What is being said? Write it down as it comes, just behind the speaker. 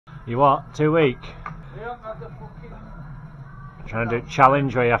You what? Too weak? Trying to do a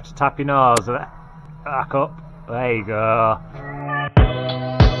challenge where you have to tap your nose and back up. There you go.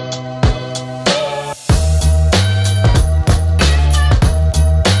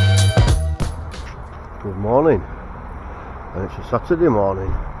 Good morning. It's a Saturday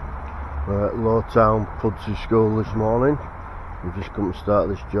morning. We're at Lowtown Pudsey School this morning. We've just come to start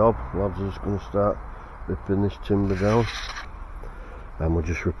this job. Lads are just going to start ripping this timber down. And we're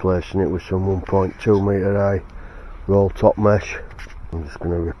just replacing it with some 1.2 metre high roll top mesh. I'm just going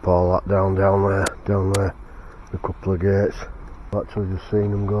to rip all that down there, a couple of gates. Actually just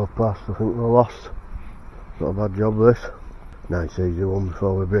seen them go past, I think they're lost. Not a bad job this. Nice easy one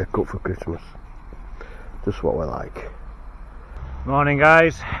before we break up for Christmas. Just what we like. Morning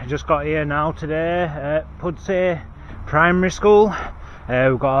guys, just got here now today at Pudsey Primary School.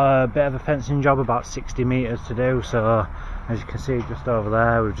 We've got a bit of a fencing job, about 60 metres to do, so as you can see just over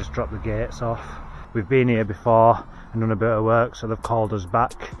there we've just dropped the gates off. We've been here before and done a bit of work, so they've called us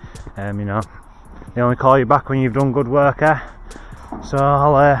back. You know, they only call you back when you've done good work, eh? So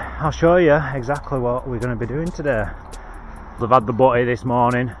I'll show you exactly what we're going to be doing today. They've had the butty this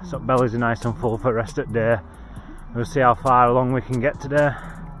morning, so bellies are nice and full for the rest of the day. We'll see how far along we can get today.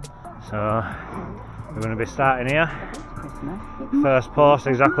 So we're going to be starting here. First post,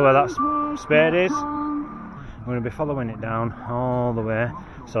 exactly where that spade is. We're going to be following it down all the way,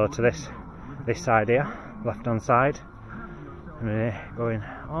 so to this side here, left hand side, and we're going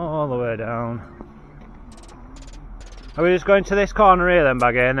all the way down. Are we just going to this corner here then,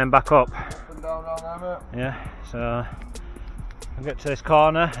 Baggy, and then back up? Yeah, so we'll get to this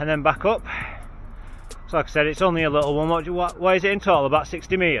corner and then back up. So like I said, it's only a little one. What is it in total? About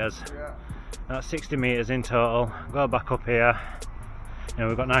 60 metres? Yeah. That's 60 metres in total. Go back up here. You know,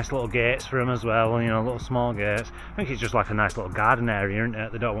 we've got nice little gates for them as well, you know, little small gates. I think it's just like a nice little garden area, isn't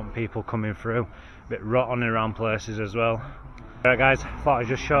it? They don't want people coming through. A bit rotten around places as well. Alright guys, thought I'd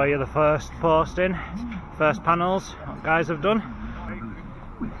just show you the first posting, first panels, what guys have done.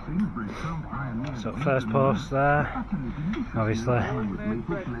 So first post there, obviously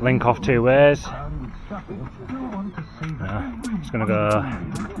link off two ways. It's going to go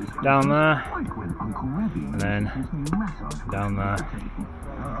down there and then down there.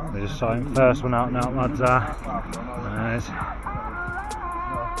 We're just sorting first one out now, lads. Nice.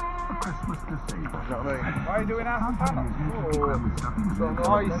 Why are you doing half a panel?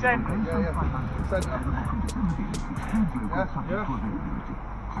 Oh, you sent it? Yeah.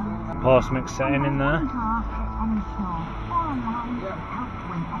 Post mix setting in there.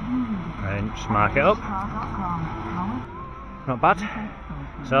 And just mark it up. Not bad.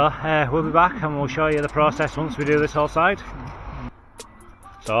 So we'll be back and we'll show you the process once we do this whole side.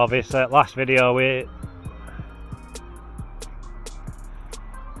 So obviously last video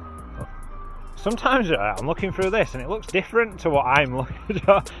sometimes I'm looking through this and it looks different to what I'm looking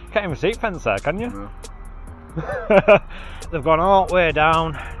at. Can't even see fence there, can you? No. They've gone all the way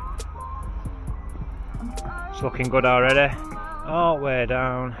down. It's looking good already. All the way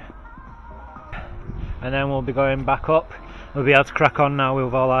down. And then we'll be going back up. We'll be able to crack on now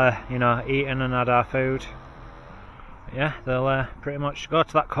with all our, you know, eaten and had our food. Yeah, they'll pretty much go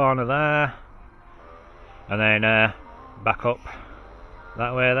to that corner there. And then back up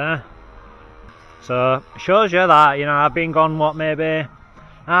that way there. So it shows you that, you know, I've been gone what, maybe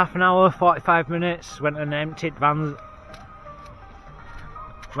half an hour, 45 minutes, went and emptied vans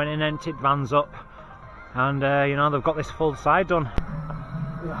up, and you know, they've got this full side done.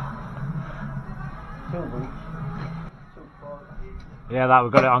 Yeah, that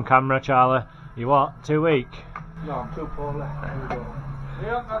we've got it on camera, Charlie. You what? Too weak? No, I'm too poorly.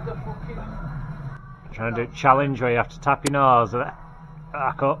 Trying to do a challenge where you have to tap your nose and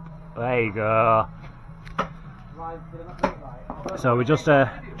back up. There you go. So we're just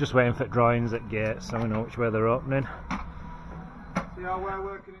waiting for drawings at gates, so we know which way they're opening.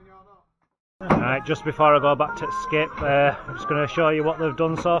 Alright, just before I go back to skip, I'm just going to show you what they've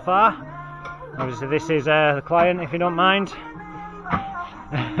done so far. Obviously this is the client, if you don't mind.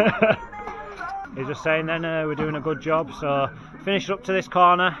 He's just saying then we're doing a good job, so finish up to this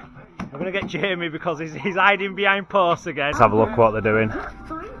corner. I'm going to get Jamie because he's hiding behind posts again. Let's have a look what they're doing.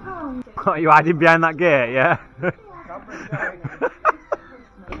 Are you hiding behind that gate, yeah?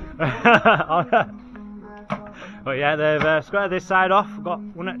 But yeah, they've squared this side off. We've got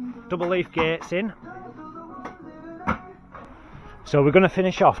one double leaf gates in. So we're going to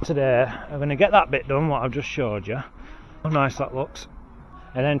finish off today. I'm going to get that bit done, what I've just showed you. How nice that looks.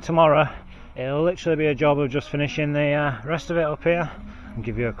 And then tomorrow, it'll literally be a job of just finishing the rest of it up here. And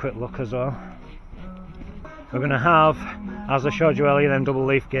give you a quick look as well. we're going to have, as I showed you earlier, them double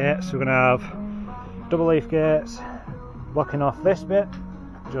leaf gates. We're going to have double leaf gates blocking off this bit,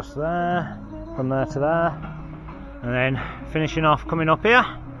 just there, from there to there, and then finishing off coming up here.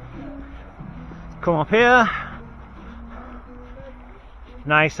 Come up here.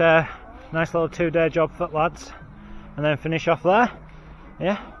 Nice little 2-day job for lads, and then finish off there.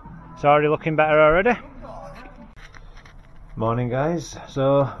 Yeah, it's already looking better already. Morning guys,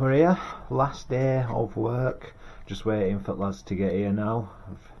 so we're here, last day of work, just waiting for lads to get here now.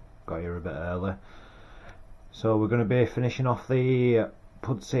 I've got here a bit early, so we're going to be finishing off the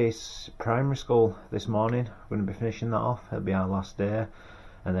Pudsey Primary School this morning. We're going to be finishing that off, it'll be our last day,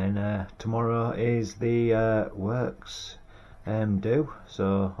 and then tomorrow is the works due,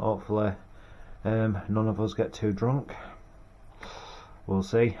 so hopefully none of us get too drunk, we'll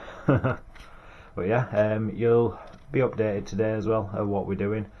see. But yeah, you'll be updated today as well of what we're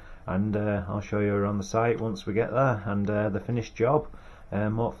doing, and I'll show you around the site once we get there and the finished job.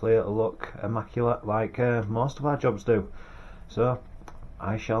 Hopefully it'll look immaculate like most of our jobs do. So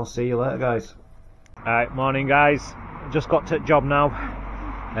I shall see you later guys. Alright, morning guys, just got to the job now.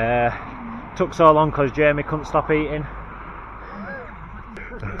 Took so long because Jamie couldn't stop eating.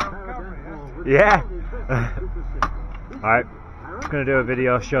 Yeah. Alright, gonna do a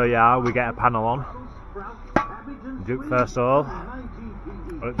video show you how we get a panel on. Duke first of all,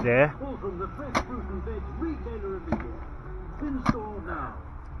 up there.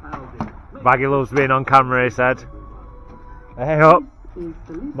 Baggy loves being on camera, he said. Hey up.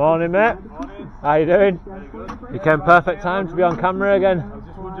 Morning mate. Morning. How you doing? You came perfect time to be on camera again. I was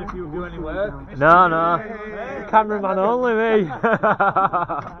just wondering if you would do any work. No. Cameraman only me.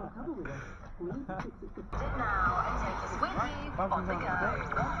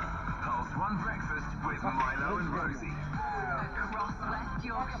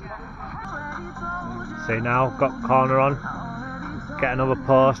 See now, got corner on, get another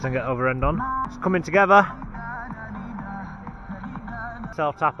post and get other end on. It's coming together.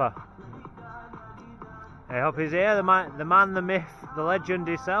 Self-tapper. I hope he's here, the man, the myth, the legend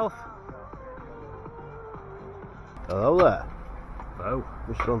himself. Hello there. Hello.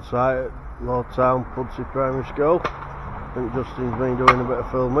 Just on site at Lowtown Pudsey Primary School. I think Justin's been doing a bit of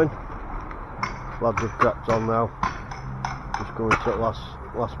filming. Lads have cracked on now. Just going to the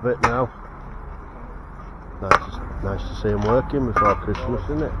last bit now. Nice to see him working before Christmas,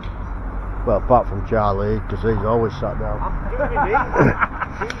 isn't it? Well, apart from Charlie, because he's always sat down.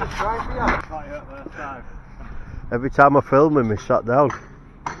 Every time I film him, he's sat down.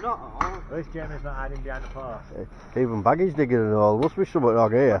 At least Jamie's not hiding behind the post. Even Baggy's digging an hole. Must be something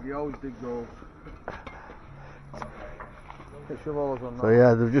wrong here. You always dig goals. So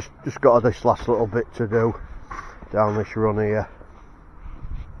yeah, they've just got this last little bit to do down this run here,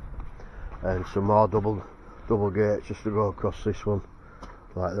 and some more double gates just to go across this one,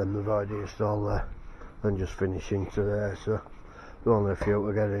 like them they've already installed there, and just finishing to there. So there's only a few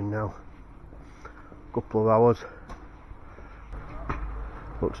to get in now. Couple of hours.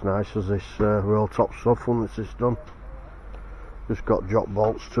 Looks nice as this roll top stuff once it's done. Just got drop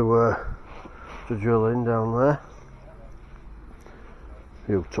bolts to drill in down there.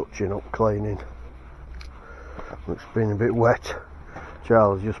 Few touching up, cleaning. It's been a bit wet.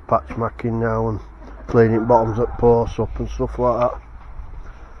 Charles just patch macking now and cleaning bottoms at posts up and stuff like that.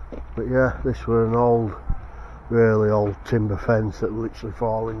 But yeah, this was an old, really old timber fence that was literally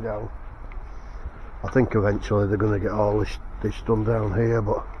falling down. I think eventually they're going to get all this done down here,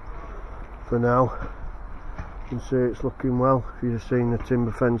 but for now you can see it's looking well. If you've seen the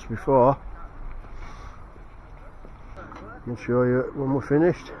timber fence before, I'll show you it when we're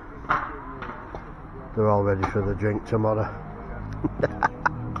finished. They're all ready for the drink tomorrow.